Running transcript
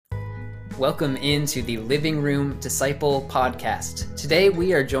Welcome into the Living Room Disciple podcast. Today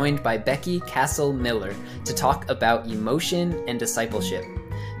we are joined by Becky Castle-Miller to talk about emotion and discipleship.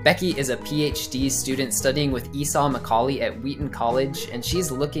 Becky is a PhD student studying with Esau Macaulay at Wheaton College, and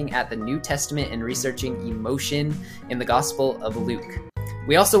she's looking at the New Testament and researching emotion in the Gospel of Luke.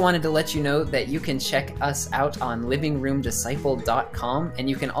 We also wanted to let you know that you can check us out on livingroomdisciple.com, and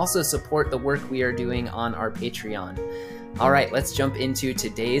you can also support the work we are doing on our Patreon. All right, let's jump into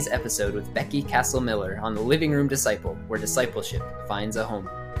today's episode with Becky Castle-Miller on the Living Room Disciple, where discipleship finds a home.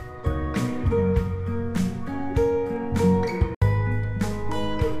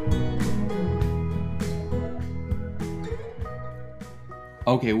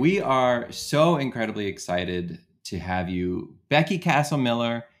 Okay, we are so incredibly excited to have you, Becky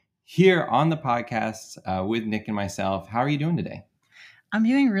Castle-Miller, here on the podcast with Nick and myself. How are you doing today? I'm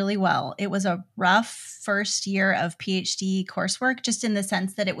doing really well. It was a rough first year of PhD coursework, just in the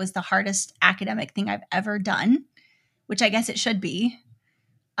sense that it was the hardest academic thing I've ever done, which I guess it should be.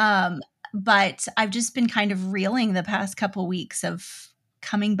 But I've just been kind of reeling the past couple weeks of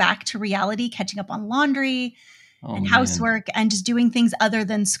coming back to reality, catching up on laundry and housework and just doing things other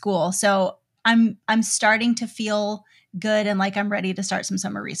than school. So I'm starting to feel good and like I'm ready to start some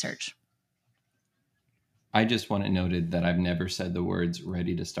summer research. I just want it noted that I've never said the words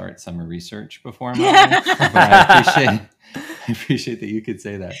 "ready to start summer research" before in my life, but I appreciate that you could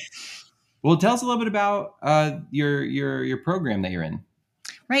say that. Well, tell us a little bit about your program that you're in.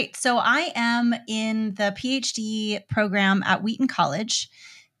 Right. So I am in the PhD program at Wheaton College.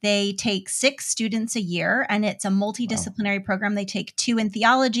 They take 6 students a year, and it's a multidisciplinary program. They take 2 in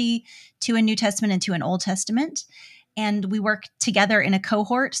theology, 2 in New Testament, and 2 in Old Testament. And we work together in a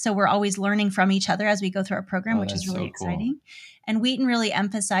cohort. So we're always learning from each other as we go through our program, which is really exciting. Cool. And Wheaton really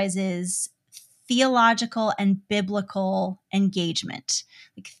emphasizes theological and biblical engagement.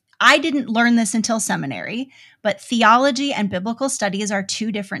 I didn't learn this until seminary, but theology and biblical studies are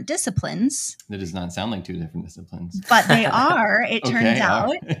 2 different disciplines. That does not sound like 2 different disciplines. But they are, it turns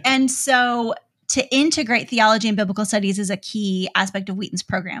out. And so to integrate theology and biblical studies is a key aspect of Wheaton's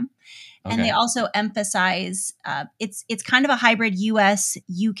program. And they also emphasize it's kind of a hybrid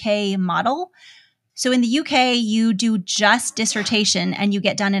US-UK model. So in the UK, you do just dissertation and you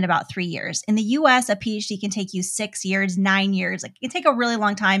get done in about 3 years. In the US, a PhD can take you 6 years, 9 years. Like it can take a really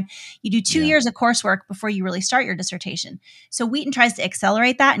long time. You do 2 years of coursework before you really start your dissertation. So Wheaton tries to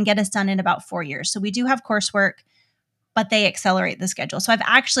accelerate that and get us done in about 4 years. So we do have coursework, but they accelerate the schedule. So I've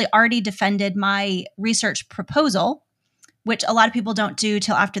actually already defended my research proposal, which a lot of people don't do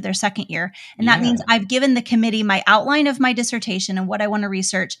till after their second year. And that means I've given the committee my outline of my dissertation and what I want to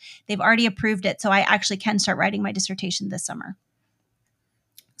research. They've already approved it. So I actually can start writing my dissertation this summer.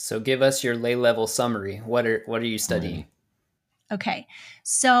 So give us your lay level summary. What are you studying? Okay.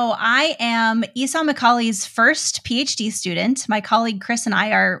 So I am Esau Macaulay's first PhD student. My colleague Chris and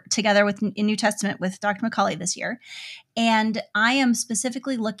I are together in New Testament with Dr. Macaulay this year. And I am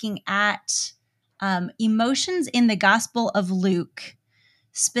specifically looking at emotions in the Gospel of Luke,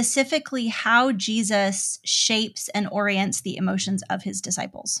 specifically how Jesus shapes and orients the emotions of his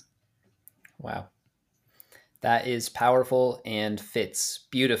disciples. Wow. That is powerful and fits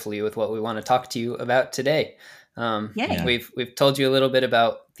beautifully with what we want to talk to you about today. We've told you a little bit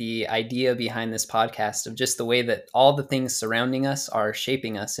about the idea behind this podcast of just the way that all the things surrounding us are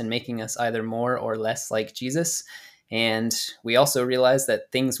shaping us and making us either more or less like Jesus. And we also realize that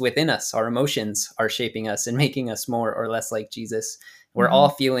things within us, our emotions, are shaping us and making us more or less like Jesus. We're all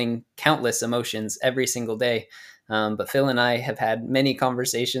feeling countless emotions every single day. But Phil and I have had many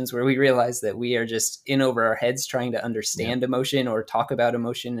conversations where we realize that we are just in over our heads trying to understand emotion or talk about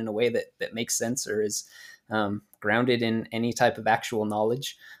emotion in a way that makes sense or is grounded in any type of actual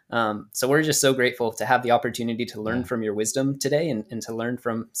knowledge. So we're just so grateful to have the opportunity to learn from your wisdom today and to learn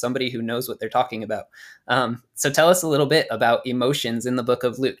from somebody who knows what they're talking about. So tell us a little bit about emotions in the book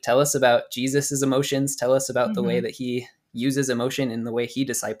of Luke. Tell us about Jesus's emotions. Tell us about the way that he uses emotion in the way he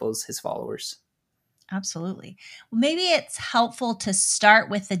disciples his followers. Absolutely. Well, maybe it's helpful to start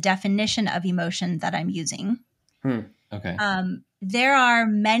with the definition of emotion that I'm using. Okay. There are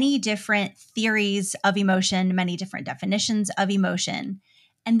many different theories of emotion, many different definitions of emotion.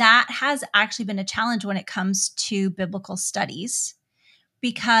 And that has actually been a challenge when it comes to biblical studies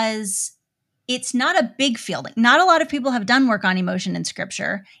because it's not a big field. Not a lot of people have done work on emotion in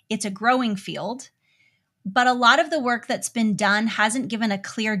scripture. It's a growing field. But a lot of the work that's been done hasn't given a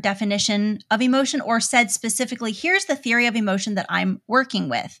clear definition of emotion or said specifically, here's the theory of emotion that I'm working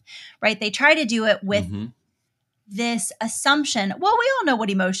with, right? They try to do it with this assumption, well, we all know what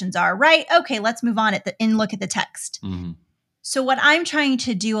emotions are, right? Okay, let's move on and look at the text. So what I'm trying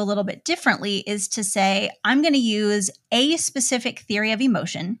to do a little bit differently is to say, I'm going to use a specific theory of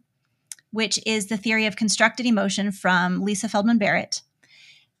emotion, which is the theory of constructed emotion from Lisa Feldman Barrett.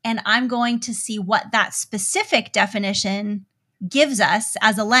 And I'm going to see what that specific definition gives us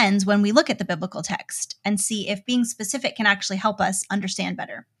as a lens when we look at the biblical text and see if being specific can actually help us understand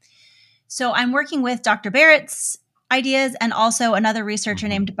better. So I'm working with Dr. Barrett's ideas and also another researcher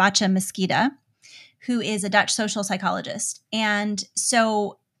named Bacha Mesquita, who is a Dutch social psychologist. And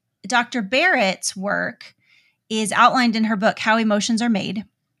so Dr. Barrett's work is outlined in her book, How Emotions Are Made.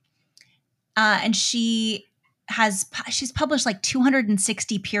 And she's published like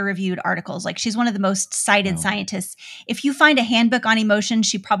 260 peer-reviewed articles. Like she's one of the most cited scientists. If you find a handbook on emotion,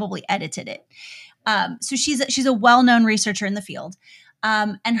 she probably edited it. So she's a well-known researcher in the field.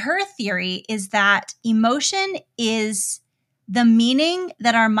 And her theory is that emotion is the meaning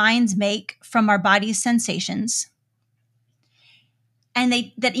that our minds make from our body's sensations.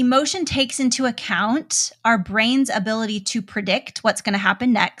 And that emotion takes into account our brain's ability to predict what's going to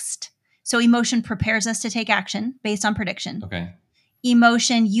happen next. So emotion prepares us to take action based on prediction. Okay.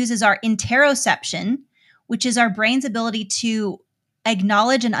 Emotion uses our interoception, which is our brain's ability to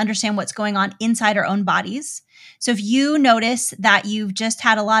acknowledge and understand what's going on inside our own bodies. So if you notice that you've just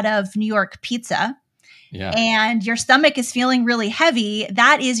had a lot of New York pizza, and your stomach is feeling really heavy,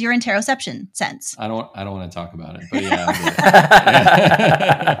 that is your interoception sense. I don't want to talk about it, but yeah.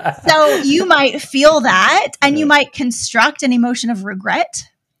 So you might feel that, and you might construct an emotion of regret,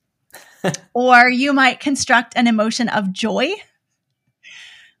 or you might construct an emotion of joy,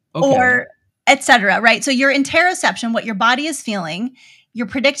 or etc. Right? So your interoception, what your body is feeling, you're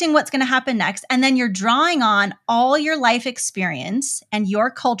predicting what's going to happen next, and then you're drawing on all your life experience and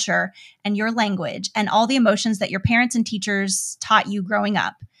your culture and your language and all the emotions that your parents and teachers taught you growing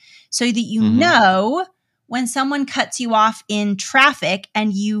up, so that you know when someone cuts you off in traffic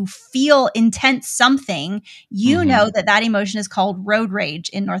and you feel intense something, you know that emotion is called road rage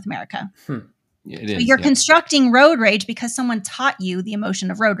in North America. It so is, you're constructing road rage because someone taught you the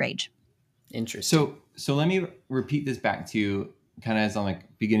emotion of road rage. Interesting. So let me repeat this back to you, kind of as I'm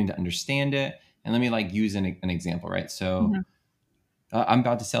like beginning to understand it, and let me like use an example, right? So I'm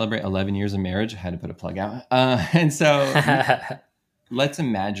about to celebrate 11 years of marriage. I had to put a plug out, and so let's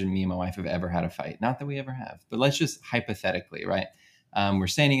imagine me and my wife have ever had a fight. Not that we ever have, but let's just hypothetically, right? We're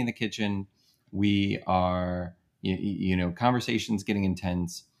standing in the kitchen. We are, conversations getting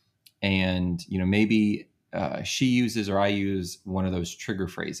intense, and maybe she uses or I use one of those trigger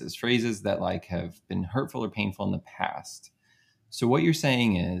phrases that like have been hurtful or painful in the past. So what you're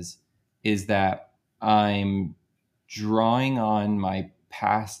saying is that I'm drawing on my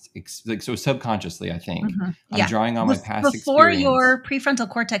past, so subconsciously, I think I'm drawing on my past before experience. Your prefrontal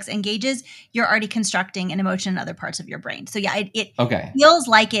cortex engages, you're already constructing an emotion in other parts of your brain. So yeah, it feels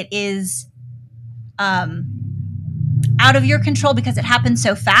like it is out of your control because it happens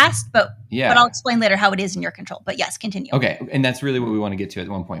so fast, but I'll explain later how it is in your control. But yes, continue. Okay. And that's really what we want to get to at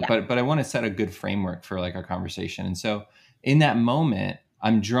one point. Yeah. But I want to set a good framework for like our conversation. And so in that moment,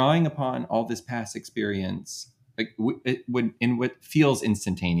 I'm drawing upon all this past experience, like in what feels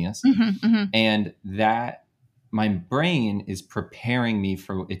instantaneous, and that my brain is preparing me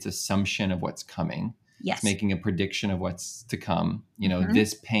for its assumption of what's coming. Yes. It's making a prediction of what's to come.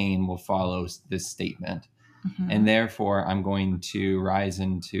 This pain will follow this statement. And therefore, I'm going to rise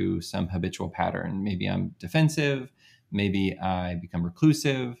into some habitual pattern. Maybe I'm defensive. Maybe I become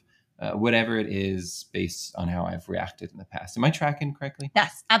reclusive. Whatever it is based on how I've reacted in the past. Am I tracking correctly?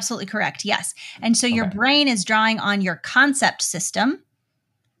 That's absolutely correct. Yes. And so your brain is drawing on your concept system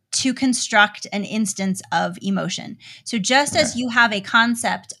to construct an instance of emotion. So just as you have a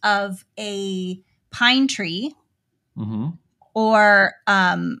concept of a pine tree or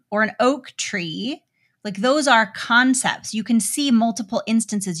an oak tree, like those are concepts. You can see multiple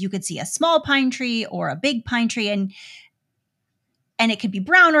instances. You could see a small pine tree or a big pine tree, and it could be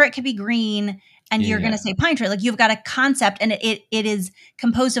brown or it could be green, and you're going to say pine tree. Like you've got a concept, and it is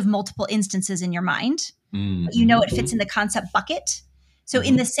composed of multiple instances in your mind. But you know it fits in the concept bucket. So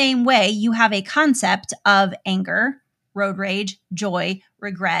in the same way, you have a concept of anger, road rage, joy,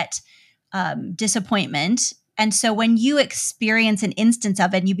 regret, disappointment. And so when you experience an instance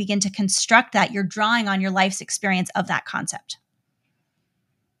of it and you begin to construct that, you're drawing on your life's experience of that concept.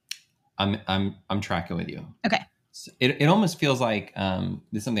 I'm tracking with you. Okay. So it almost feels like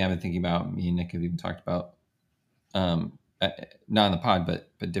this is something I've been thinking about. Me and Nick have even talked about, not on the pod,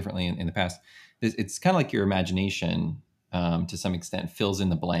 but differently in the past. It's kind of like your imagination, to some extent, fills in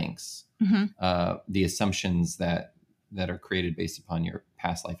the blanks, the assumptions that are created based upon your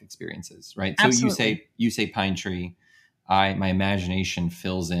past life experiences, right? Absolutely. So you say pine tree. my imagination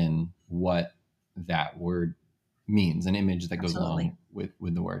fills in what that word means, an image that goes along with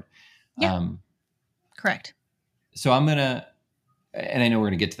the word. Yeah. Correct. So I'm gonna, and I know we're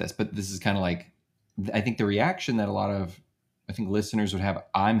gonna get to this, but this is kind of like, I think the reaction that a lot of, I think listeners would have,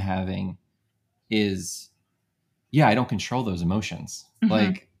 I'm having, is, yeah, I don't control those emotions. Mm-hmm.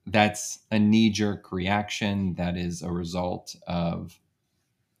 Like, that's a knee-jerk reaction that is a result of,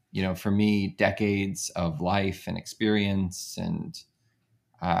 you know, for me, decades of life and experience. And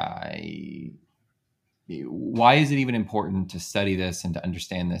why is it even important to study this and to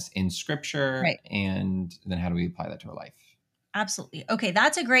understand this in scripture? Right. And then how do we apply that to our life? Absolutely. Okay,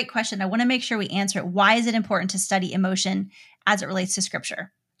 that's a great question. I want to make sure we answer it. Why is it important to study emotion as it relates to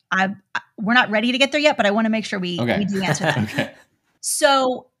scripture? We're not ready to get there yet, but I want to make sure we do answer that. Okay.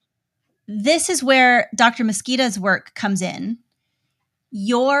 So this is where Dr. Mosquita's work comes in.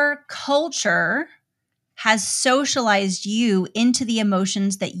 Your culture has socialized you into the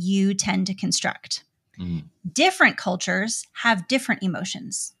emotions that you tend to construct. Mm. Different cultures have different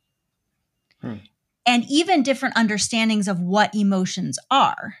emotions. And even different understandings of what emotions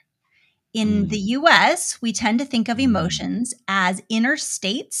are. In the US, we tend to think of emotions as inner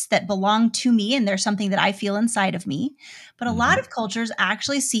states that belong to me, and there's something that I feel inside of me. But a lot of cultures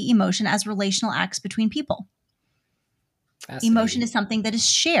actually see emotion as relational acts between people. Emotion is something that is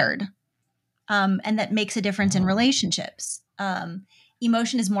shared, and that makes a difference in relationships.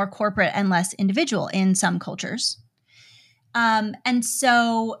 Emotion is more corporate and less individual in some cultures. And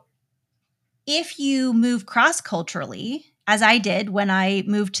so if you move cross-culturally, as I did when I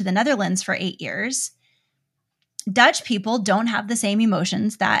moved to the Netherlands for 8 years, Dutch people don't have the same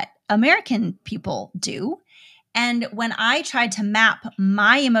emotions that American people do. And when I tried to map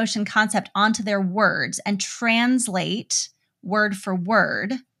my emotion concept onto their words and translate word for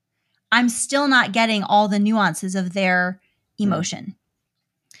word, I'm still not getting all the nuances of their emotion.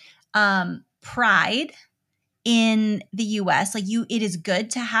 Pride in the US, like it is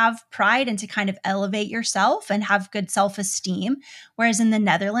good to have pride and to kind of elevate yourself and have good self-esteem. Whereas in the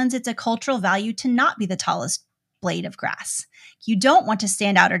Netherlands, it's a cultural value to not be the tallest blade of grass. You don't want to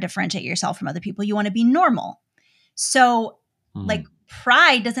stand out or differentiate yourself from other people. You want to be normal. So like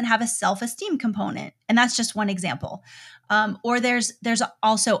pride doesn't have a self-esteem component. And that's just one example. Or there's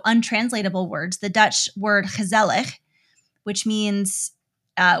also untranslatable words. The Dutch word gezellig, which means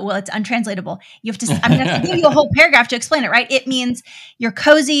it's untranslatable. I'm going to have to give you a whole paragraph to explain it, right? It means you're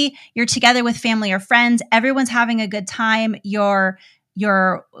cozy, you're together with family or friends, everyone's having a good time, you're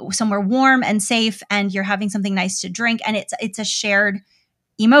somewhere warm and safe, and you're having something nice to drink, and it's a shared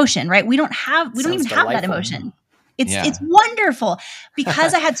emotion, right? We don't even have that emotion. It's wonderful.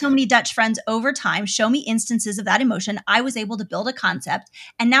 Because I had so many Dutch friends over time show me instances of that emotion, I was able to build a concept,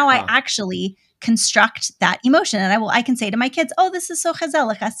 and now I actually construct that emotion. And I can say to my kids, oh, this is so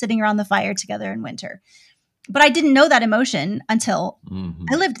gezellig, us sitting around the fire together in winter. But I didn't know that emotion until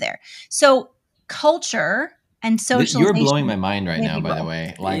I lived there. So culture and socialization. You're blowing my mind right now, by the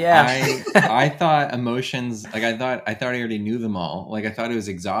way. Like I thought emotions, like I thought I already knew them all. Like I thought it was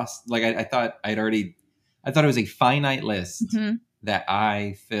exhausting. Like I thought it was a finite list that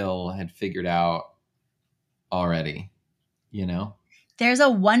Phil had figured out already, you know? There's a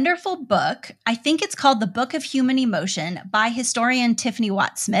wonderful book. I think it's called The Book of Human Emotion by historian Tiffany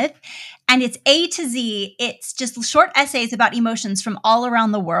Watt-Smith. And it's A to Z. It's just short essays about emotions from all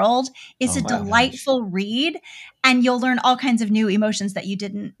around the world. It's a delightful read. And you'll learn all kinds of new emotions that you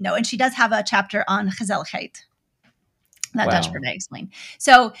didn't know. And she does have a chapter on gezelligheid. That Dutch word I explained.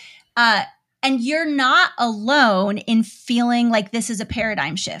 So, and you're not alone in feeling like this is a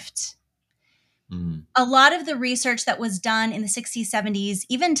paradigm shift. A lot of the research that was done in the 60s, 70s,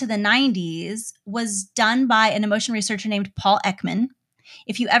 even to the 90s was done by an emotion researcher named Paul Ekman.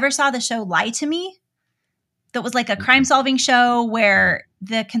 If you ever saw the show Lie to Me, that was like a crime-solving show where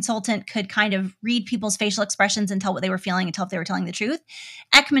the consultant could kind of read people's facial expressions and tell what they were feeling and tell if they were telling the truth.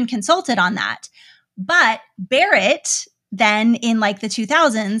 Ekman consulted on that. But Barrett then in like the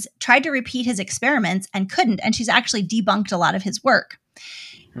 2000s tried to repeat his experiments and couldn't. And she's actually debunked a lot of his work.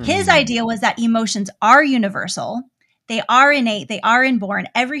 His idea was that emotions are universal. They are innate. They are inborn.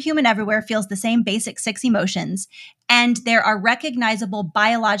 Every human everywhere feels the same basic 6 emotions. And there are recognizable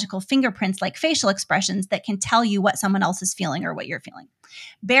biological fingerprints like facial expressions that can tell you what someone else is feeling or what you're feeling.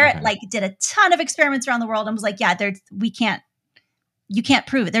 Barrett did a ton of experiments around the world and was like, you can't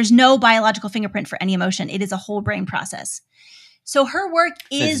prove it. There's no biological fingerprint for any emotion. It is a whole brain process. So her work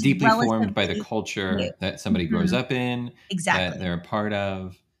is deeply formed by the culture that somebody grows up in, exactly, that they're a part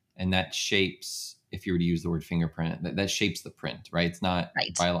of, and that shapes, if you were to use the word fingerprint, that shapes the print, right? It's not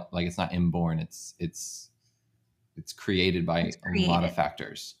like it's not inborn. It's it's created by a lot of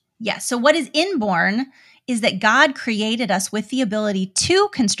factors. Yeah. So what is inborn is that God created us with the ability to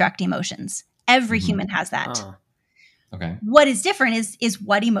construct emotions. Every human has that. Oh. Okay. What is different is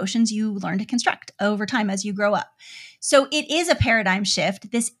what emotions you learn to construct over time as you grow up. So it is a paradigm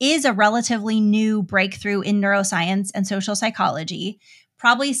shift. This is a relatively new breakthrough in neuroscience and social psychology.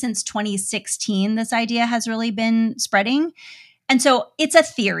 Probably since 2016, this idea has really been spreading. And so it's a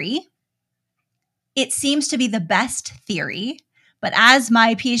theory. It seems to be the best theory. But as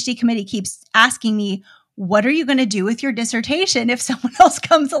my PhD committee keeps asking me, what are you going to do with your dissertation if someone else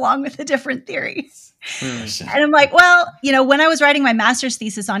comes along with a different theory? And I'm like, well, when I was writing my master's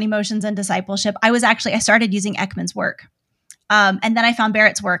thesis on emotions and discipleship, I started using Ekman's work. And then I found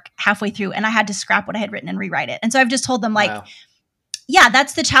Barrett's work halfway through and I had to scrap what I had written and rewrite it. And so I've just told them yeah,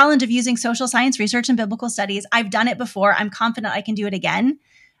 that's the challenge of using social science research and biblical studies. I've done it before. I'm confident I can do it again.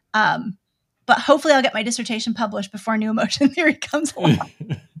 But hopefully I'll get my dissertation published before new emotion theory comes along.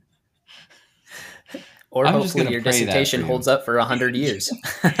 Or hopefully your dissertation holds up for 100 years.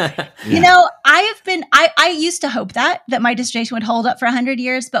 I used to hope that my dissertation would hold up for 100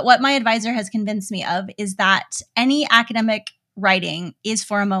 years. But what my advisor has convinced me of is that any academic writing is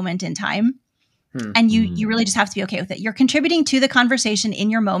for a moment in time. And you really just have to be okay with it. You're contributing to the conversation in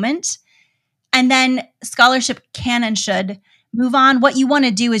your moment. And then scholarship can and should move on. What you want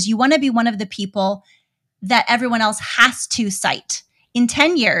to do is you want to be one of the people that everyone else has to cite. In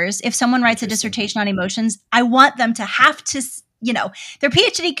 10 years, if someone writes a dissertation on emotions, I want them to have to, their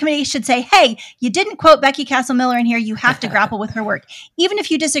PhD committee should say, hey, you didn't quote Becky Castle-Miller in here. You have to grapple with her work. Even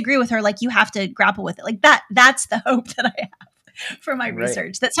if you disagree with her, you have to grapple with it. That's the hope that I have for my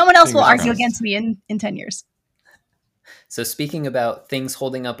research, that someone else will argue against me in 10 years. So speaking about things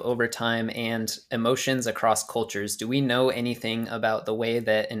holding up over time and emotions across cultures, do we know anything about the way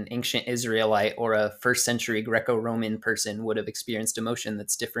that an ancient Israelite or a first century Greco-Roman person would have experienced emotion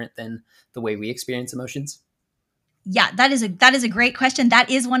that's different than the way we experience emotions? Yeah, that is a great question. That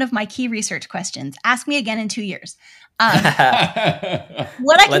is one of my key research questions. Ask me again in 2 years. What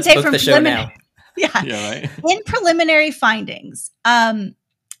I can say from preliminary, in preliminary findings,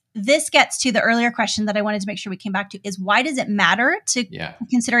 this gets to the earlier question that I wanted to make sure we came back to is why does it matter to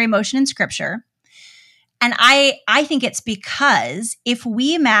consider emotion in scripture? And I think it's because if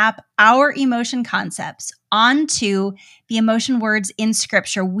we map our emotion concepts onto the emotion words in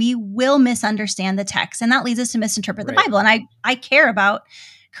scripture, we will misunderstand the text. And that leads us to misinterpret the Bible. And I care about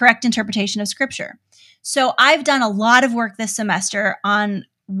correct interpretation of scripture. So I've done a lot of work this semester on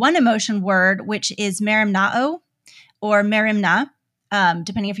one emotion word, which is merimnao or merimna.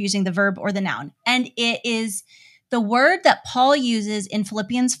 Depending if you're using the verb or the noun. And it is the word that Paul uses in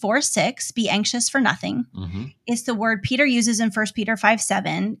Philippians 4:6, be anxious for nothing. It's the word Peter uses in 1 Peter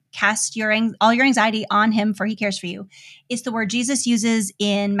 5:7, cast all your anxiety on him for he cares for you. It's the word Jesus uses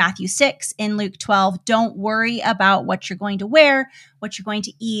in Matthew 6, in Luke 12, don't worry about what you're going to wear, what you're going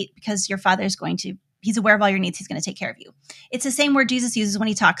to eat, because your Father is he's aware of all your needs. He's going to take care of you. It's the same word Jesus uses when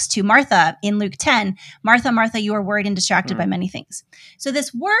he talks to Martha in Luke 10. Martha, Martha, you are worried and distracted by many things. So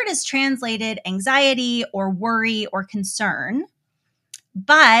this word is translated anxiety or worry or concern.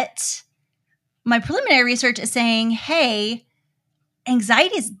 But my preliminary research is saying, hey,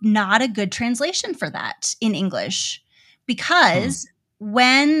 anxiety is not a good translation for that in English. Because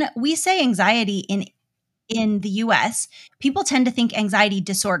when we say anxiety in the US, people tend to think anxiety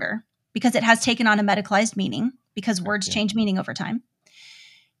disorder, because it has taken on a medicalized meaning, because words change meaning over time.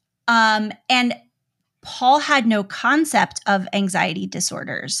 And Paul had no concept of anxiety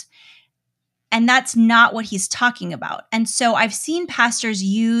disorders. And that's not what he's talking about. And so I've seen pastors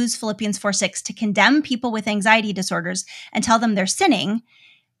use Philippians 4:6 to condemn people with anxiety disorders and tell them they're sinning.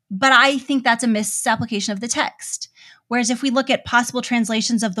 But I think that's a misapplication of the text. Whereas if we look at possible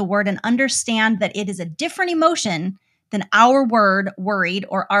translations of the word and understand that it is a different emotion than our word worried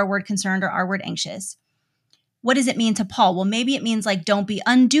or our word concerned or our word anxious. What does it mean to Paul? Well, maybe it means don't be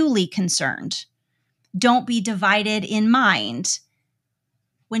unduly concerned. Don't be divided in mind.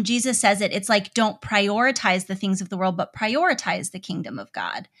 When Jesus says it, it's don't prioritize the things of the world, but prioritize the kingdom of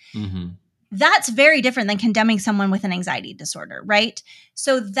God. That's very different than condemning someone with an anxiety disorder, right?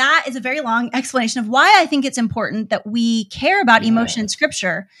 So that is a very long explanation of why I think it's important that we care about emotion in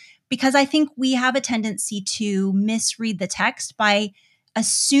scripture, because I think we have a tendency to misread the text by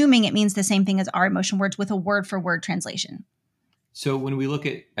assuming it means the same thing as our emotion words with a word for word translation. So when we look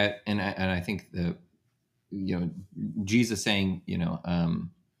at and I think Jesus saying,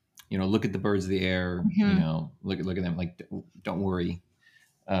 look at the birds of the air, look at them, don't worry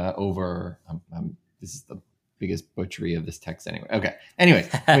over. This is the biggest butchery of this text anyway. Okay. Anyways,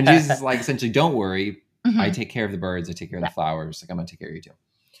 when Jesus is essentially, don't worry, I take care of the birds. I take care of the flowers. Like, I'm going to take care of you too.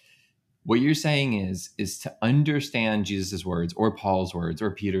 What you're saying is to understand Jesus's words or Paul's words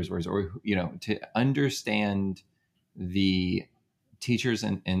or Peter's words, or, to understand the teachers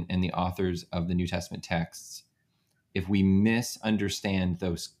and the authors of the New Testament texts. If we misunderstand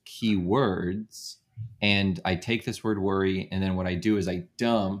those key words, and I take this word worry, and then what I do is I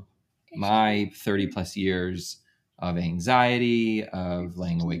dump my 30 plus years of anxiety, of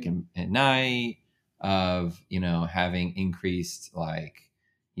laying awake at night, of, having increased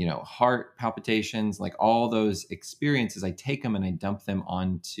heart palpitations, like all those experiences, I take them and I dump them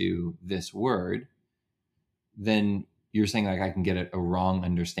onto this word, then you're saying like I can get a wrong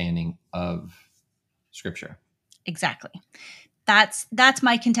understanding of Scripture. Exactly. That's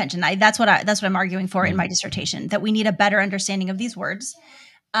my contention. That's what I'm arguing for in my dissertation, that we need a better understanding of these words.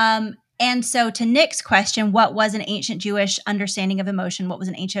 And so to Nick's question, what was an ancient Jewish understanding of emotion? What was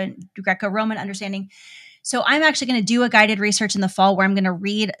an ancient Greco-Roman understanding? So I'm actually going to do a guided research in the fall where I'm going to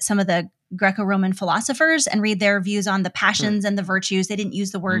read some of the Greco-Roman philosophers and read their views on the passions and the virtues. They didn't use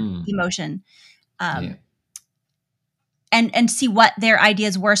the word emotion. And see what their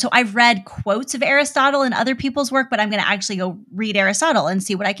ideas were. So I've read quotes of Aristotle and other people's work, but I'm going to actually go read Aristotle and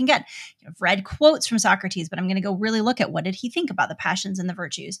see what I can get. I've read quotes from Socrates, but I'm going to go really look at what did he think about the passions and the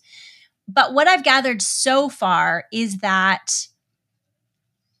virtues. But what I've gathered so far is that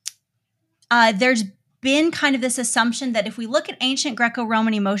there's been kind of this assumption that if we look at ancient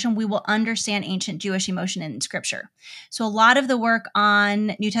Greco-Roman emotion, we will understand ancient Jewish emotion in Scripture. So a lot of the work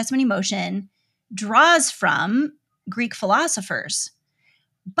on New Testament emotion draws from Greek philosophers.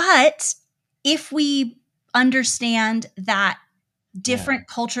 But if we understand that different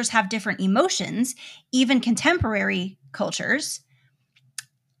cultures have different emotions, even contemporary cultures,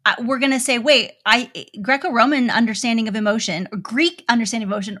 we're going to say, wait, Greco-Roman understanding of emotion, or Greek understanding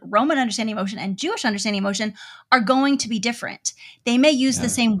of emotion, Roman understanding of emotion, and Jewish understanding of emotion are going to be different. They may use the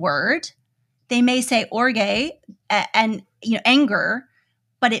same word. They may say orge and anger,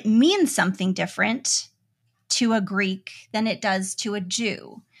 but it means something different to a Greek than it does to a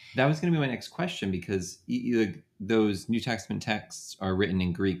Jew. That was going to be my next question, because those New Testament texts are written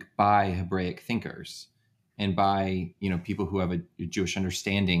in Greek by Hebraic thinkers and by people who have a Jewish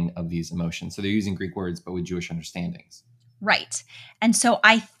understanding of these emotions. So they're using Greek words, but with Jewish understandings. Right. And so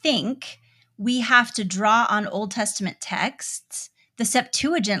I think we have to draw on Old Testament texts, the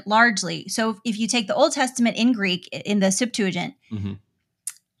Septuagint largely. So if you take the Old Testament in Greek in the Septuagint,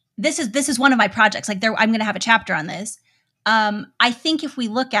 this is one of my projects. Like I'm going to have a chapter on this. I think if we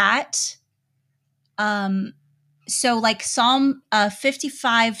look at, so like Psalm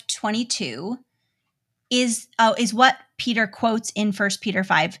 55:22 is what Peter quotes in 1 Peter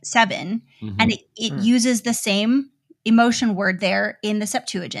 5:7, and it uses the same emotion word there in the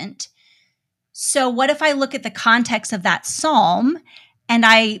Septuagint. So what if I look at the context of that psalm and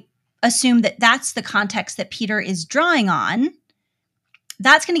I assume that that's the context that Peter is drawing on?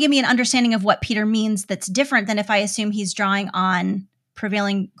 That's going to give me an understanding of what Peter means that's different than if I assume he's drawing on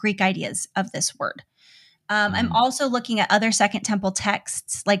prevailing Greek ideas of this word. I'm also looking at other Second Temple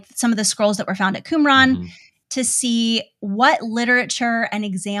texts, like some of the scrolls that were found at Qumran, to see what literature and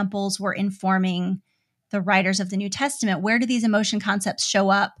examples were informing the writers of the New Testament. Where do these emotion concepts show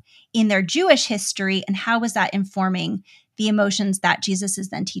up in their Jewish history, and how is that informing the emotions that Jesus is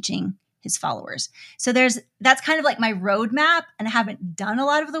then teaching his followers? So that's kind of like my roadmap, and I haven't done a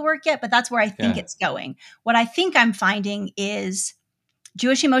lot of the work yet, but that's where I think it's going. What I think I'm finding is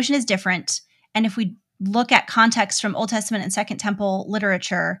Jewish emotion is different. And if we look at context from Old Testament and Second Temple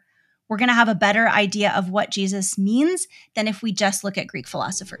literature, we're going to have a better idea of what Jesus means than if we just look at Greek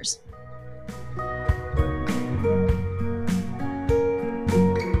philosophers.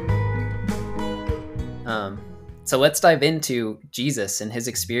 So let's dive into Jesus and his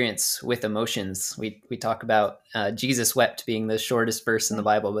experience with emotions. We talk about Jesus wept being the shortest verse in the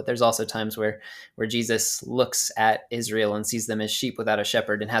Bible, but there's also times where Jesus looks at Israel and sees them as sheep without a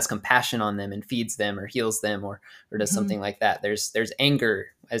shepherd and has compassion on them and feeds them or heals them or does something like that. There's anger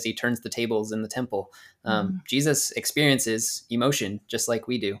as he turns the tables in the temple. Jesus experiences emotion just like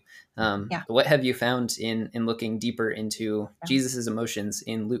we do. What have you found in looking deeper into Jesus's emotions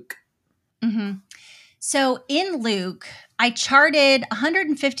in Luke? So in Luke, I charted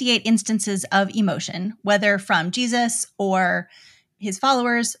 158 instances of emotion, whether from Jesus or his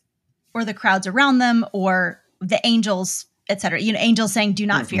followers or the crowds around them or the angels, etc. Angels saying, "Do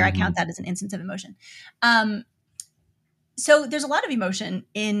not fear." I count that as an instance of emotion. So there's a lot of emotion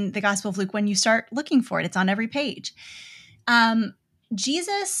in the Gospel of Luke when you start looking for it. It's on every page.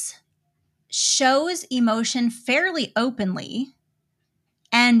 Jesus shows emotion fairly openly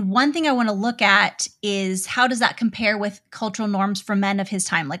And one thing I want to look at is how does that compare with cultural norms for men of his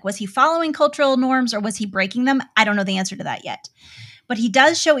time? Like, was he following cultural norms or was he breaking them? I don't know the answer to that yet. But he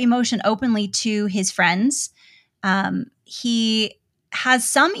does show emotion openly to his friends. He has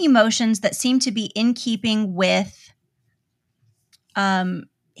some emotions that seem to be in keeping with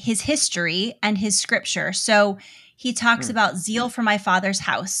his history and his scripture. So he talks about zeal for my Father's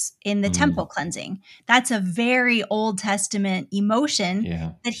house in the temple cleansing. That's a very Old Testament emotion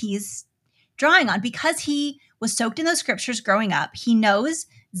that he's drawing on because he was soaked in those scriptures growing up. He knows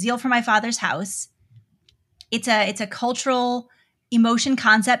zeal for my Father's house. It's a cultural emotion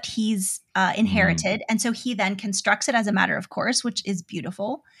concept he's inherited. And so he then constructs it as a matter of course, which is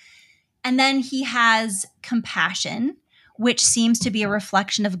beautiful. And then he has compassion, which seems to be a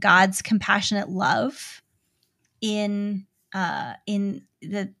reflection of God's compassionate love in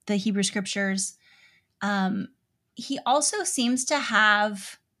the Hebrew scriptures. He also seems to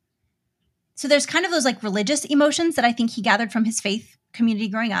have, so there's kind of those like religious emotions that I think he gathered from his faith community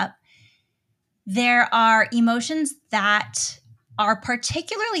growing up. There are emotions that are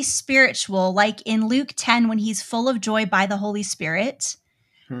particularly spiritual, like in Luke 10, when he's full of joy by the Holy Spirit.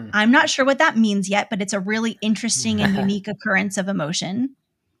 I'm not sure what that means yet, but it's a really interesting and unique occurrence of emotion.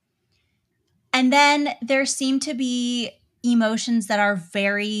 And then there seem to be emotions that are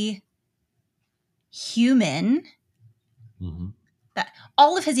very human. That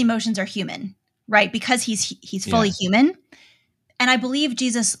all of his emotions are human, right? Because he's fully human. And I believe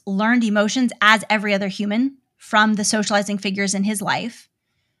Jesus learned emotions as every other human from the socializing figures in his life.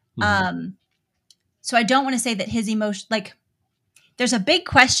 So I don't want to say that his emotion, like, there's a big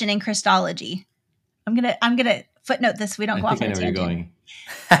question in Christology. I'm gonna footnote this so we don't go off on a tangent. I know where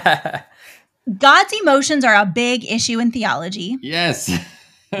you're going. God's emotions are a big issue in theology. Yes.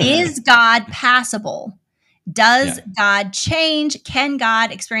 Is God passible? Does God change? Can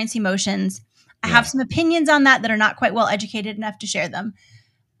God experience emotions? I have some opinions on that are not quite well educated enough to share them.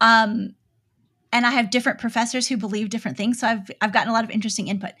 And I have different professors who believe different things. So I've gotten a lot of interesting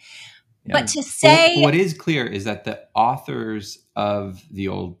input. Yeah. But to say... What is clear is that the authors of the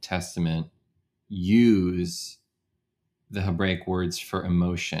Old Testament use the Hebraic words for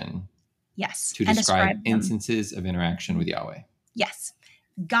emotion to describe instances of interaction with Yahweh. Yes.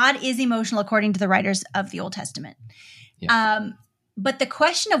 God is emotional according to the writers of the Old Testament. Yeah. But the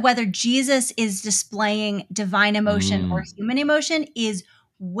question of whether Jesus is displaying divine emotion or human emotion is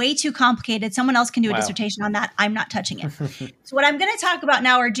way too complicated. Someone else can do a dissertation on that. I'm not touching it. So what I'm going to talk about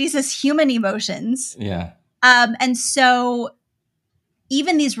now are Jesus' human emotions. Yeah. And so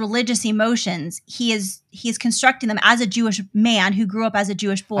even these religious emotions, he is constructing them as a Jewish man who grew up as a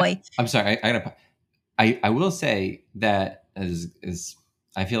Jewish boy. I'm sorry. I will say that as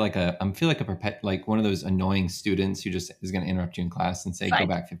I feel like like one of those annoying students who just is going to interrupt you in class and say, go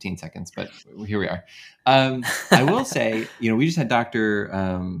back 15 seconds. But here we are. I will say, we just had Dr.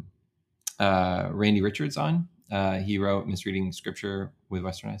 Randy Richards on. He wrote Misreading Scripture with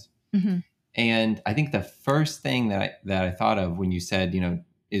Western Eyes. Mm-hmm. And I think the first thing that I thought of when you said,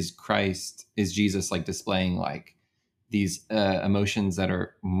 is Jesus like displaying like these emotions that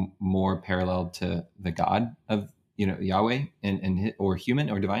are more parallel to the God of Yahweh and or human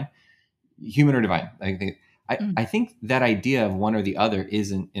or divine. I think that idea of one or the other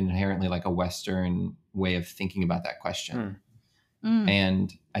isn't inherently like a Western way of thinking about that question.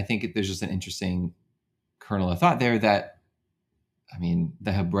 And I think there's just an interesting kernel of thought there that, I mean,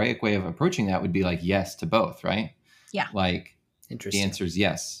 the Hebraic way of approaching that would be like yes to both, right? Yeah. Like the answer is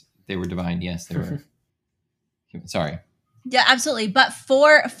yes, they were divine. Yes, they were human. Sorry. Yeah, absolutely. But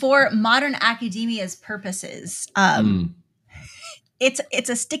for modern academia's purposes, it's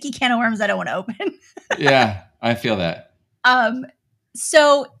a sticky can of worms I don't want to open. Yeah, I feel that.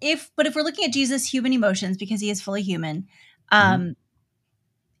 So if we're looking at Jesus' human emotions because he is fully human, and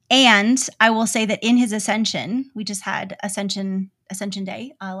I will say that in his ascension, we just had Ascension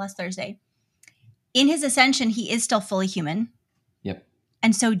Day last Thursday. In his ascension, he is still fully human. Yep.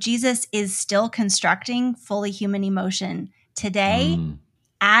 And so Jesus is still constructing fully human emotion today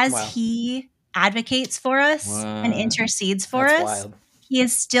as he advocates for us and intercedes for us. Wild. He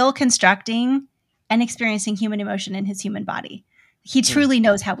is still constructing and experiencing human emotion in his human body. He truly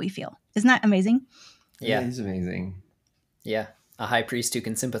knows how we feel. Isn't that amazing? Yeah. It is amazing. Yeah. A high priest who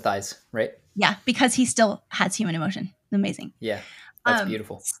can sympathize, right? Yeah, because he still has human emotion. Amazing. Yeah. That's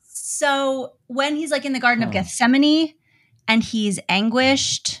beautiful. So when he's like in the Garden of Gethsemane and he's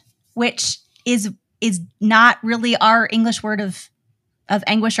anguished, which is not really our English word of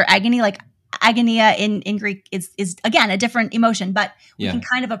anguish or agony. Like agonia in Greek is again a different emotion, but we can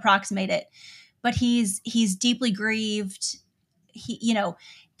kind of approximate it. But he's deeply grieved.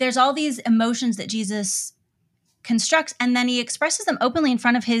 there's all these emotions that Jesus constructs, and then he expresses them openly in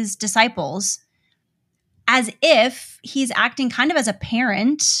front of his disciples as if he's acting kind of as a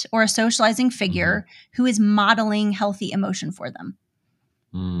parent or a socializing figure who is modeling healthy emotion for them.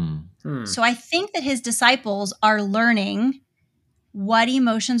 So I think that his disciples are learning what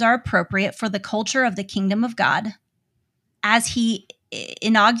emotions are appropriate for the culture of the kingdom of God as he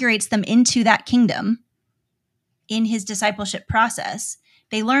inaugurates them into that kingdom in his discipleship process.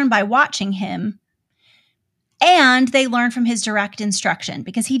 They learn by watching him, and they learn from his direct instruction,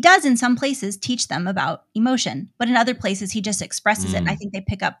 because he does in some places teach them about emotion, but in other places he just expresses it. And I think they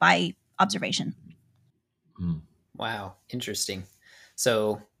pick up by observation. Wow. Interesting.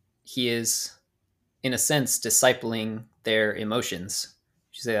 So he is, in a sense, discipling their emotions.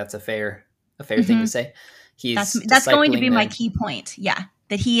 Would you say that's a fair thing to say? That's going to be my key point. Yeah.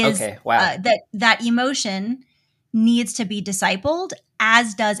 That he is, okay. Wow. That emotion needs to be discipled,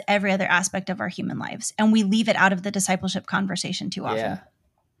 as does every other aspect of our human lives. And we leave it out of the discipleship conversation too often. Yeah.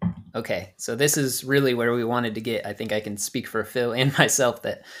 Okay. So this is really where we wanted to get. I think I can speak for Phil and myself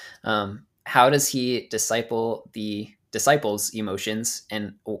that how does he disciple the disciples' emotions,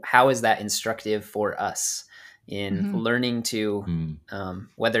 and how is that instructive for us in learning to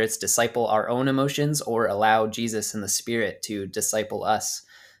whether it's disciple our own emotions or allow Jesus and the Spirit to disciple us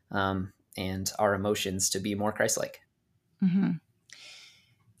and our emotions to be more Christ-like?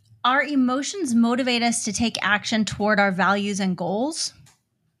 Our emotions motivate us to take action toward our values and goals.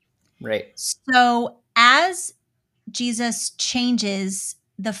 Right. So as Jesus changes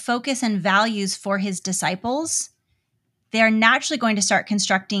the focus and values for his disciples, they're naturally going to start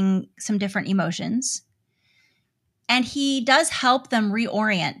constructing some different emotions. And he does help them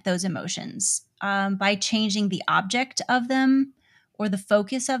reorient those emotions by changing the object of them or the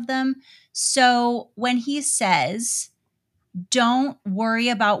focus of them. So when he says, don't worry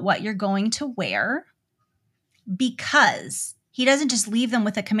about what you're going to wear, because he doesn't just leave them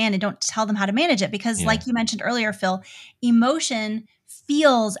with a command and don't tell them how to manage it, because like you mentioned earlier, Phil, emotion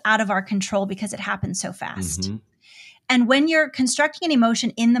feels out of our control because it happens so fast. And when you're constructing an emotion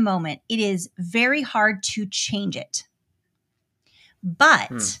in the moment, it is very hard to change it.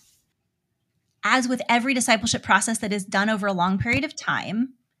 But as with every discipleship process that is done over a long period of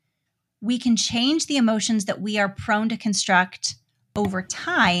time, we can change the emotions that we are prone to construct over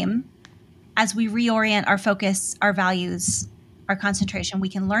time as we reorient our focus, our values, our concentration. We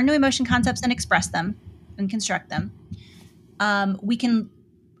can learn new emotion concepts and express them and construct them. We can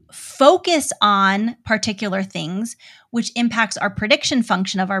focus on particular things, which impacts our prediction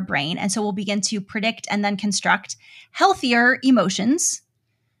function of our brain. And so we'll begin to predict and then construct healthier emotions.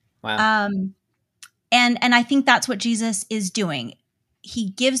 Wow. And I think that's what Jesus is doing.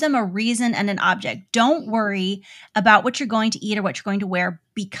 He gives them a reason and an object. Don't worry about what you're going to eat or what you're going to wear,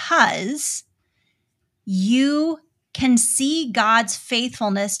 because you can see God's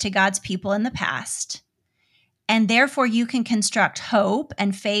faithfulness to God's people in the past. And therefore, you can construct hope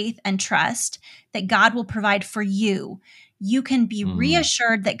and faith and trust that God will provide for you. You can be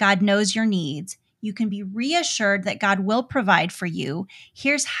reassured that God knows your needs. You can be reassured that God will provide for you.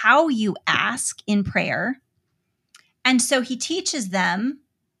 Here's how you ask in prayer. And so he teaches them,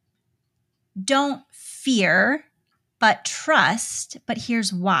 don't fear, but trust. But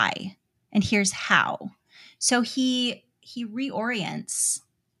here's why, and here's how. So he reorients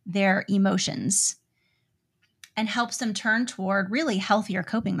their emotions and helps them turn toward really healthier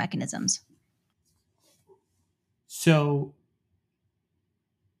coping mechanisms. So,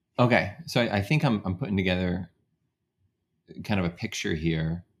 okay. So I think I'm putting together kind of a picture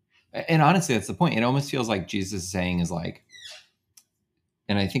here. And honestly, that's the point. It almost feels like Jesus is saying is like,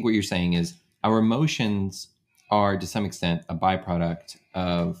 and I think what you're saying is our emotions are to some extent a byproduct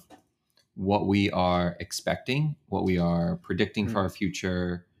of what we are expecting, what we are predicting for our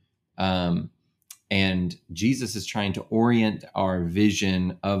future. And Jesus is trying to orient our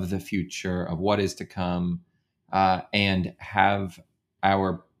vision of the future, of what is to come, and have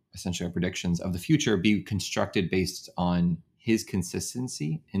essentially our predictions of the future be constructed based on his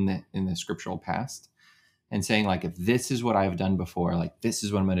consistency in the scriptural past, and saying like, if this is what I've done before, like this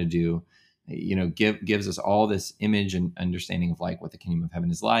is what I'm going to do, gives us all this image and understanding of like what the kingdom of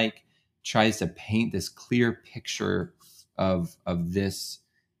heaven is like, tries to paint this clear picture of this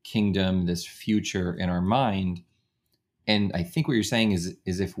kingdom, this future in our mind. And I think what you're saying is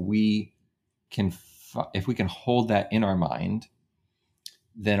if we can hold that in our mind,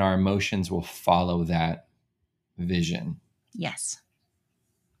 then our emotions will follow that vision. Yes.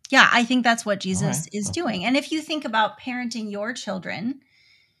 Yeah, I think that's what Jesus is doing. And if you think about parenting your children,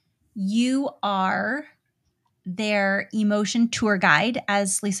 you are their emotion tour guide,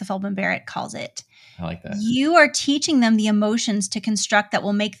 as Lisa Feldman Barrett calls it. I like that. You are teaching them the emotions to construct that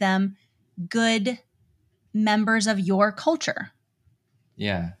will make them good members of your culture.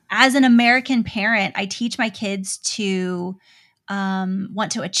 Yeah. As an American parent, I teach my kids to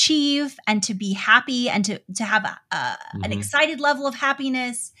want to achieve and to be happy and to have an excited level of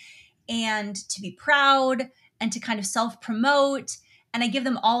happiness and to be proud and to kind of self-promote. And I give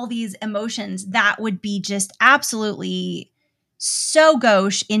them all these emotions that would be just absolutely so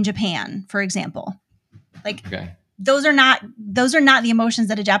gauche in Japan, for example. Like, those are not the emotions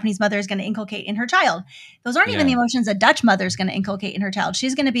that a Japanese mother is going to inculcate in her child. Those aren't even the emotions a Dutch mother is going to inculcate in her child.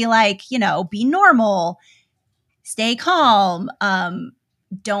 She's going to be like, be normal, stay calm,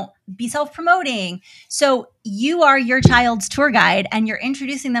 don't be self-promoting. So you are your child's tour guide and you're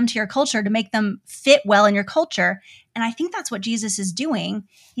introducing them to your culture to make them fit well in your culture. And I think that's what Jesus is doing.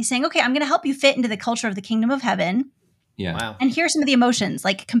 He's saying, okay, I'm going to help you fit into the culture of the kingdom of heaven. Yeah. Wow. And here's some of the emotions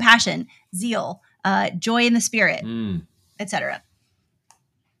like compassion, zeal, joy in the spirit, etc.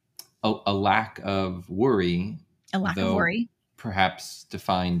 A lack of worry. Perhaps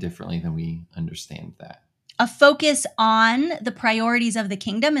defined differently than we understand that. A focus on the priorities of the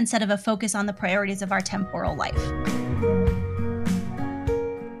kingdom instead of a focus on the priorities of our temporal life.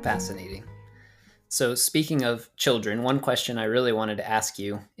 Fascinating. So speaking of children, one question I really wanted to ask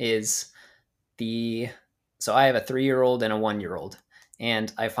you is so I have a 3-year-old and a 1-year-old,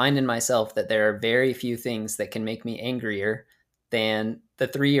 and I find in myself that there are very few things that can make me angrier than the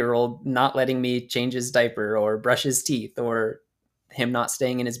 3-year-old not letting me change his diaper or brush his teeth or him not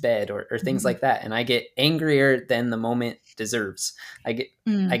staying in his bed or things like that. And I get angrier than the moment deserves. I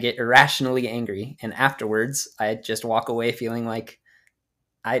get irrationally angry. And afterwards, I just walk away feeling like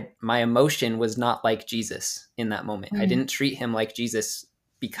my emotion was not like Jesus in that moment. I didn't treat him like Jesus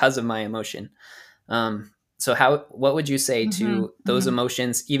because of my emotion. So what would you say to those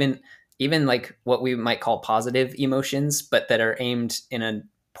emotions, even like what we might call positive emotions, but that are aimed in a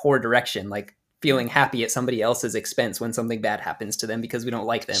poor direction, like feeling happy at somebody else's expense when something bad happens to them because we don't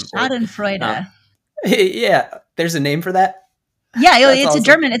like them? Schadenfreude. Yeah, there's a name for that. Yeah, it's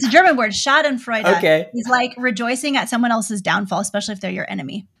awesome. It's a German word. Schadenfreude. Okay. It's like rejoicing at someone else's downfall, especially if they're your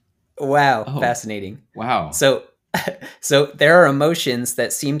enemy. Wow, fascinating. Wow. So there are emotions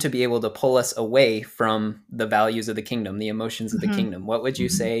that seem to be able to pull us away from the values of the kingdom, the emotions of the kingdom. What would you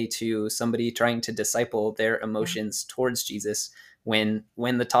say to somebody trying to disciple their emotions towards Jesus when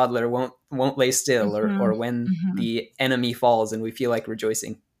the toddler won't lay still or when the enemy falls and we feel like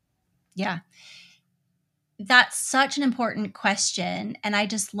rejoicing? Yeah. That's such an important question. And I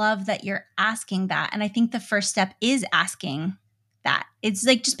just love that you're asking that. And I think the first step is asking that. It's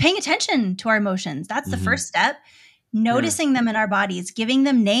like just paying attention to our emotions. That's the first step. Noticing them in our bodies, giving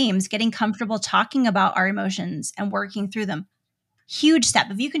them names, getting comfortable talking about our emotions and working through them. Huge step.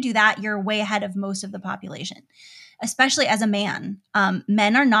 If you can do that, you're way ahead of most of the population, especially as a man.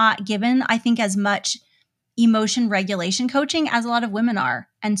 Men are not given, I think, as much emotion regulation coaching as a lot of women are.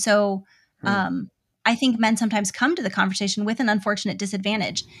 And so I think men sometimes come to the conversation with an unfortunate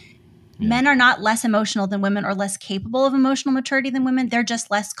disadvantage. Yeah. Men are not less emotional than women or less capable of emotional maturity than women. They're just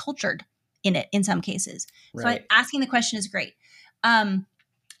less cultured in it in some cases. Right. So asking the question is great. I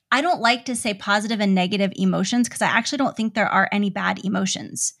don't like to say positive and negative emotions because I actually don't think there are any bad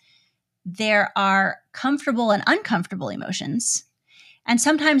emotions. There are comfortable and uncomfortable emotions. And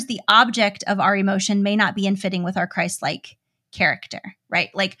sometimes the object of our emotion may not be in fitting with our Christ-like character, right?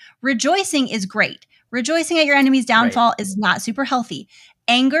 Like rejoicing is great. Rejoicing at your enemy's downfall is not super healthy.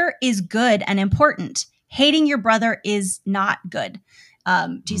 Anger is good and important. Hating your brother is not good.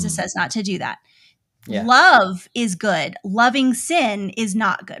 Jesus says not to do that. Yeah. Love is good. Loving sin is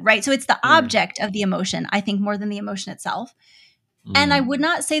not good, right? So it's the object of the emotion, I think, more than the emotion itself. And I would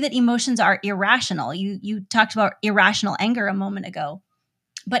not say that emotions are irrational. You talked about irrational anger a moment ago.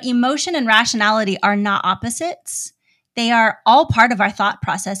 But emotion and rationality are not opposites. They are all part of our thought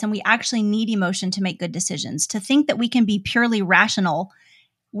process, and we actually need emotion to make good decisions. To think that we can be purely rational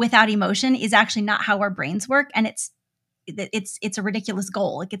without emotion is actually not how our brains work, and it's a ridiculous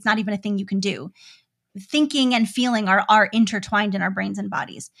goal. Like it's not even a thing you can do. Thinking and feeling are intertwined in our brains and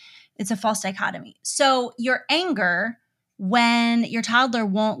bodies. It's a false dichotomy. So your anger when your toddler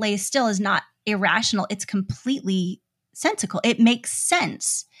won't lay still is not irrational. It's completely sensical. It makes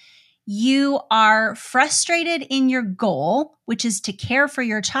sense. You are frustrated in your goal, which is to care for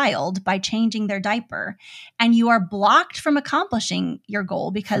your child by changing their diaper, and you are blocked from accomplishing your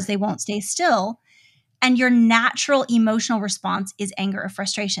goal because they won't stay still. And your natural emotional response is anger or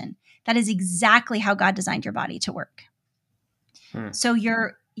frustration. That is exactly how God designed your body to work. So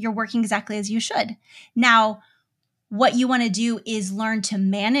you're working exactly as you should. Now, what you want to do is learn to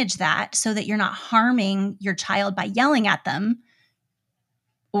manage that so that you're not harming your child by yelling at them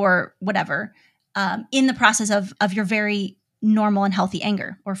or whatever, in the process of your very normal and healthy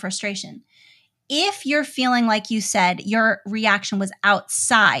anger or frustration. If you're feeling like you said your reaction was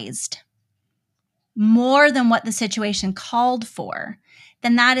outsized, more than what the situation called for,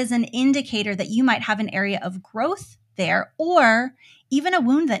 then that is an indicator that you might have an area of growth there, or even a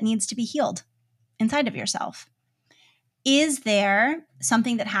wound that needs to be healed inside of yourself. Is there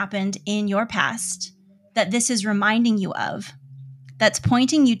something that happened in your past that this is reminding you of, that's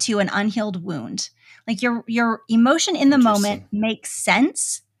pointing you to an unhealed wound? Like your emotion in the moment makes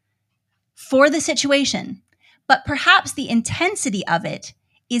sense for the situation, but perhaps the intensity of it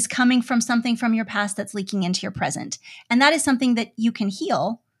is coming from something from your past that's leaking into your present. And that is something that you can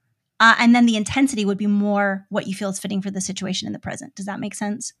heal. And then the intensity would be more what you feel is fitting for the situation in the present. Does that make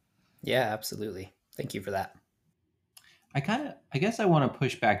sense? Yeah, absolutely. Thank you for that. I guess I want to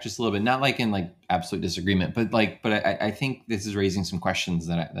push back just a little bit, not like in like absolute disagreement, but I think this is raising some questions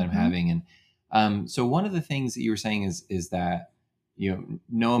that I'm having. And so one of the things that you were saying is that,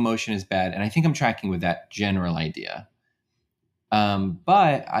 no emotion is bad. And I think I'm tracking with that general idea.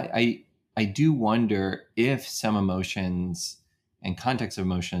 But I do wonder if some emotions and context of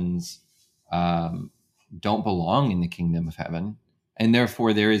emotions don't belong in the kingdom of heaven. And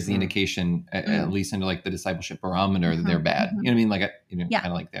therefore, there is the indication, at least under like the discipleship barometer, that they're bad. You know what I mean? Like, kind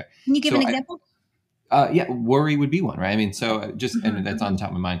of like there. Can you give an example? Yeah, worry would be one, right? I mean, so just, and that's on top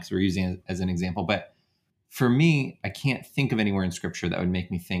of my mind because we're using it as an example. But for me, I can't think of anywhere in Scripture that would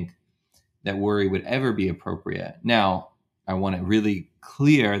make me think that worry would ever be appropriate. Now, I want it really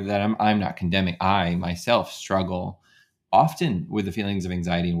clear that I'm not condemning. I myself struggle often with the feelings of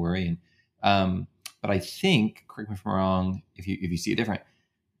anxiety and worry, and but I think, correct me if I'm wrong, if you see it different,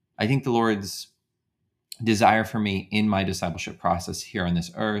 I think the Lord's desire for me in my discipleship process here on this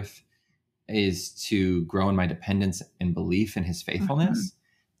earth is to grow in my dependence and belief in His faithfulness,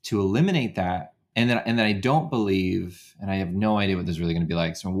 to eliminate that. And then I don't believe, and I have no idea what this is really going to be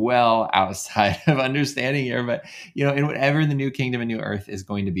like. So I'm well outside of understanding here, but in whatever the new kingdom and new earth is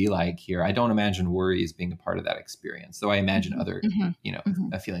going to be like here, I don't imagine worry as being a part of that experience. Though I imagine other,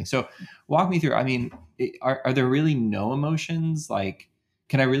 feelings. So walk me through. I mean, are there really no emotions? Like,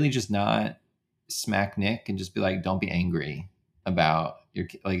 can I really just not smack Nick and just be like, don't be angry about your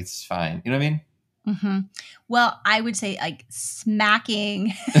kid? Like, it's fine. You know what I mean? Well, I would say like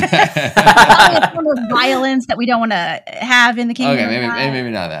smacking, a form of violence that we don't want to have in the kingdom. Okay, maybe not that.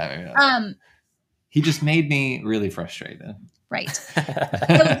 Maybe not that. He just made me really frustrated. Right. So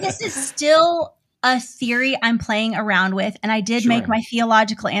this is still a theory I'm playing around with, and I did make my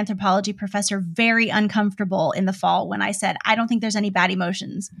theological anthropology professor very uncomfortable in the fall when I said, I don't think there's any bad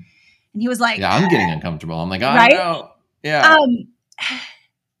emotions, and he was like, "Yeah, I'm getting uncomfortable." I'm like, "I know, yeah."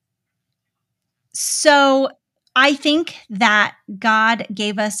 So I think that God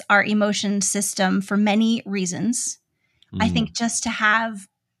gave us our emotion system for many reasons. I think just to have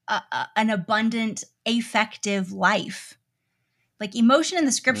an abundant, affective life. Like emotion in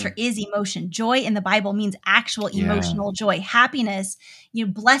the Scripture is emotion. Joy in the Bible means actual emotional joy. Happiness,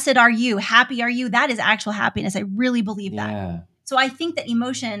 blessed are you, happy are you. That is actual happiness. I really believe that. So I think that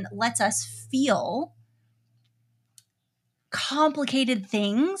emotion lets us feel complicated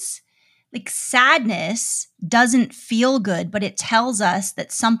things. Like sadness doesn't feel good, but it tells us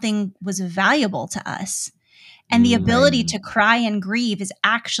that something was valuable to us. And the ability to cry and grieve is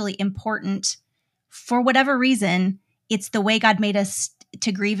actually important for whatever reason. It's the way God made us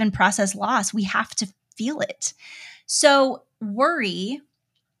to grieve and process loss. We have to feel it. So worry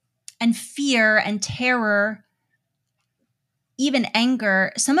and fear and terror, even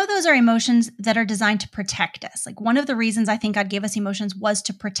anger, some of those are emotions that are designed to protect us. Like one of the reasons I think God gave us emotions was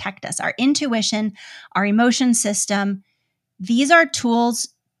to protect us. Our intuition, our emotion system, these are tools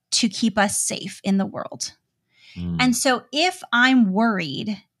to keep us safe in the world. And so if I'm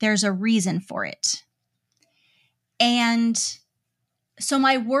worried, there's a reason for it. And so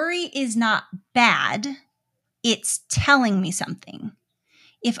my worry is not bad. It's telling me something.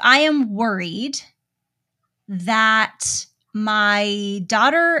 If I am worried that my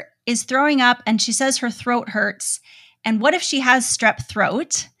daughter is throwing up and she says her throat hurts, and what if she has strep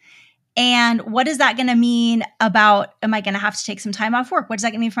throat? And what is that going to mean about, am I going to have to take some time off work? What is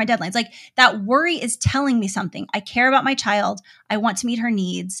that going to mean for my deadlines? Like that worry is telling me something. I care about my child. I want to meet her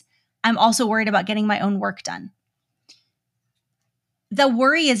needs. I'm also worried about getting my own work done. The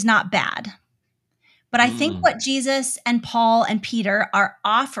worry is not bad. But I think what Jesus and Paul and Peter are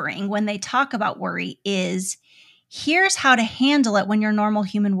offering when they talk about worry is, here's how to handle it when your normal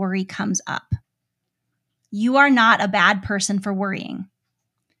human worry comes up. You are not a bad person for worrying.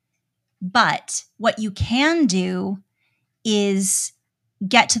 But what you can do is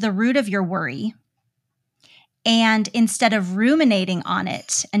get to the root of your worry. And instead of ruminating on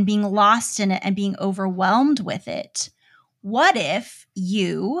it and being lost in it and being overwhelmed with it, what if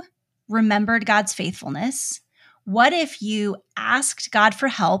you remembered God's faithfulness? What if you asked God for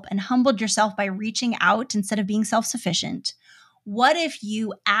help and humbled yourself by reaching out instead of being self-sufficient? What if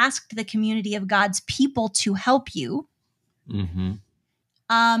you asked the community of God's people to help you? Mm-hmm.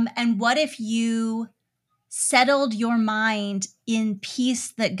 And what if you settled your mind in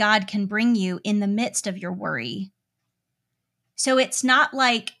peace that God can bring you in the midst of your worry? So it's not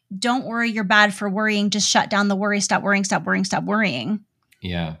like, don't worry, you're bad for worrying, just shut down the worry, stop worrying, stop worrying, stop worrying.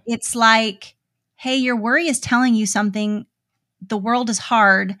 Yeah. It's like, hey, your worry is telling you something. The world is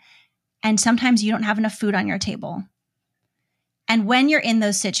hard, and sometimes you don't have enough food on your table. And when you're in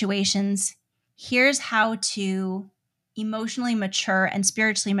those situations, here's how to emotionally mature and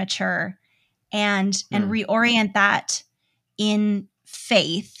spiritually mature and reorient that in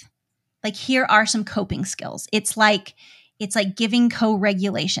faith. Like, here are some coping skills. It's like giving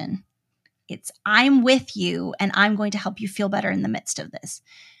co-regulation. It's, I'm with you and I'm going to help you feel better in the midst of this.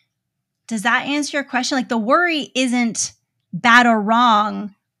 Does that answer your question? Like, the worry isn't bad or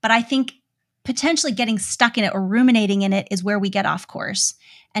wrong, but I think potentially getting stuck in it or ruminating in it is where we get off course.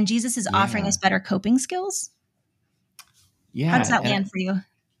 And Jesus is offering us better coping skills. Yeah. How does that land for you?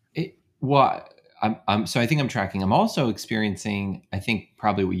 So I think I'm tracking. I'm also experiencing, I think,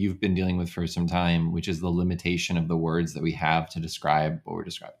 probably what you've been dealing with for some time, which is the limitation of the words that we have to describe what we're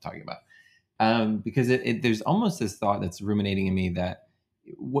talking about. Because there's almost this thought that's ruminating in me that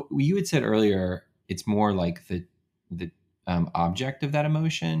what you had said earlier, it's more like the object of that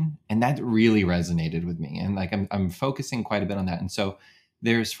emotion, and that really resonated with me. And like I'm focusing quite a bit on that. And so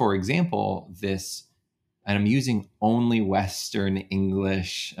there's, for example, this. And I'm using only Western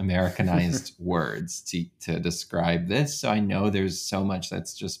English Americanized words to describe this. So I know there's so much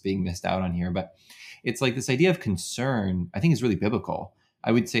that's just being missed out on here. But it's like this idea of concern, I think, is really biblical.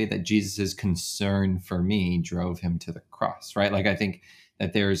 I would say that Jesus's concern for me drove him to the cross, right? Like, I think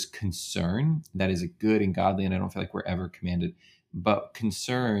that there's concern that is good and godly, and I don't feel like we're ever commanded. But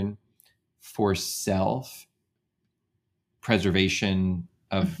concern for self-preservation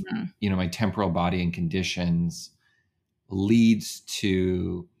of my temporal body and conditions leads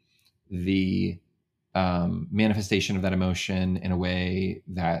to the manifestation of that emotion in a way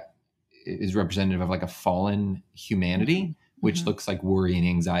that is representative of like a fallen humanity, which looks like worry and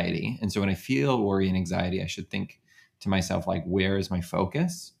anxiety. And so when I feel worry and anxiety, I should think to myself, like, where is my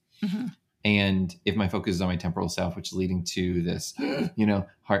focus? And if my focus is on my temporal self, which is leading to this,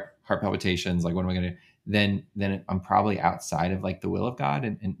 heart palpitations, like, what am I going to do? Then I'm probably outside of like the will of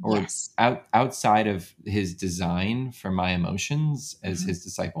God or outside of his design for my emotions as his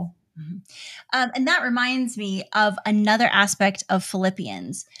disciple. And that reminds me of another aspect of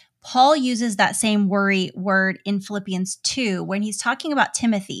Philippians. Paul uses that same worry word in Philippians 2 when he's talking about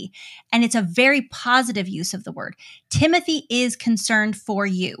Timothy, and it's a very positive use of the word. Timothy is concerned for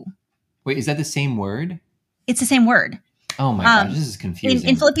you. Wait, is that the same word? It's the same word. Oh my gosh, this is confusing.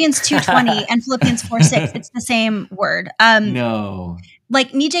 In Philippians 2:20 and Philippians 4:6, it's the same word. No.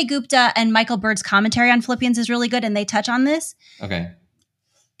 Like Nijay Gupta and Michael Bird's commentary on Philippians is really good, and they touch on this. Okay.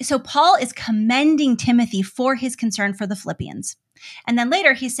 So Paul is commending Timothy for his concern for the Philippians. And then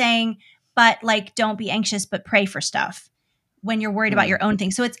later he's saying, but like, don't be anxious, but pray for stuff when you're worried about your own thing.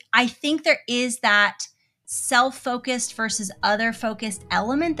 So I think there is that self-focused versus other-focused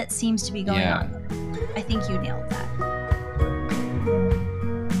element that seems to be going on. I think you nailed that.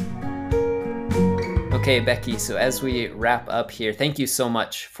 Okay, Becky, so as we wrap up here, thank you so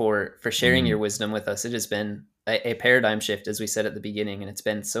much for sharing your wisdom with us. It has been a paradigm shift, as we said at the beginning, and it's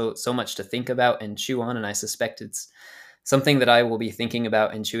been so much to think about and chew on, and I suspect it's something that I will be thinking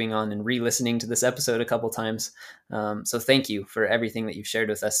about and chewing on and re-listening to this episode a couple times. So thank you for everything that you've shared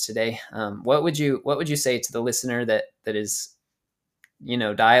with us today. What would you say to the listener that is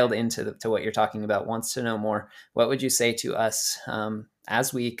dialed into what you're talking about, wants to know more? What would you say to us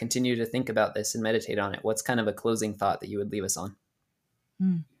as we continue to think about this and meditate on it? What's kind of a closing thought that you would leave us on?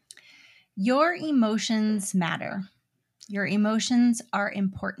 Your emotions matter. Your emotions are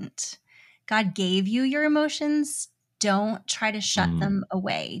important. God gave you your emotions. Don't try to shut them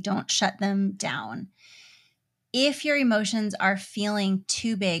away. Don't shut them down. If your emotions are feeling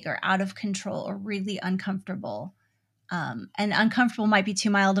too big or out of control or really uncomfortable, and uncomfortable might be too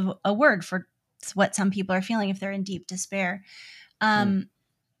mild of a word for what some people are feeling if they're in deep despair.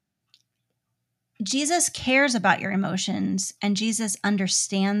 Jesus cares about your emotions, and Jesus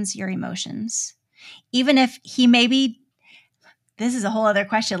understands your emotions. Even if he maybe, this is a whole other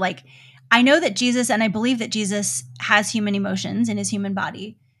question. Like, I know that Jesus, and I believe that Jesus has human emotions in his human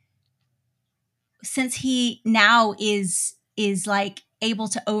body. Since he now is like able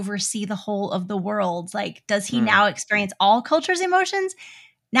to oversee the whole of the world, like, does he now experience all cultures' emotions?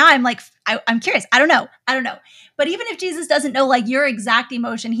 Now I'm like, I'm curious. I don't know. But even if Jesus doesn't know like your exact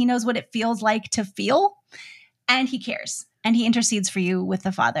emotion, he knows what it feels like to feel, and he cares, and he intercedes for you with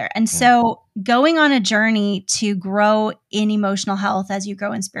the Father. And so going on a journey to grow in emotional health as you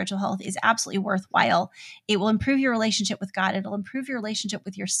grow in spiritual health is absolutely worthwhile. It will improve your relationship with God. It'll improve your relationship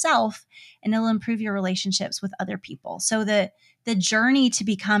with yourself, and it'll improve your relationships with other people. So the journey to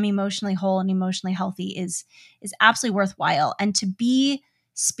become emotionally whole and emotionally healthy is absolutely worthwhile. And to be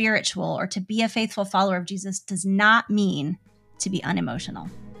spiritual or to be a faithful follower of Jesus does not mean to be unemotional.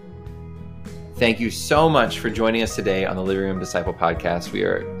 Thank you so much for joining us today on the Living Room Disciple podcast. We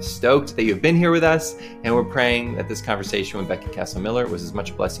are stoked that you've been here with us, and we're praying that this conversation with Becky Castle-Miller was as much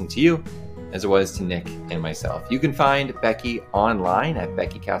a blessing to you as it was to Nick and myself. You can find Becky online at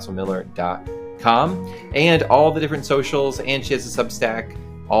BeckyCastleMiller.com and all the different socials, and she has a Substack.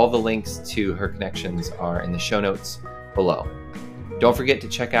 All the links to her connections are in the show notes below. Don't forget to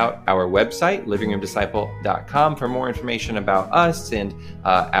check out our website, livingroomdisciple.com, for more information about us and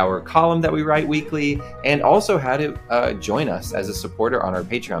our column that we write weekly, and also how to join us as a supporter on our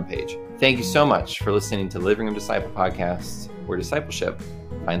Patreon page. Thank you so much for listening to Living Room Disciple Podcast, where discipleship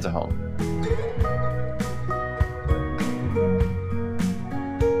finds a home.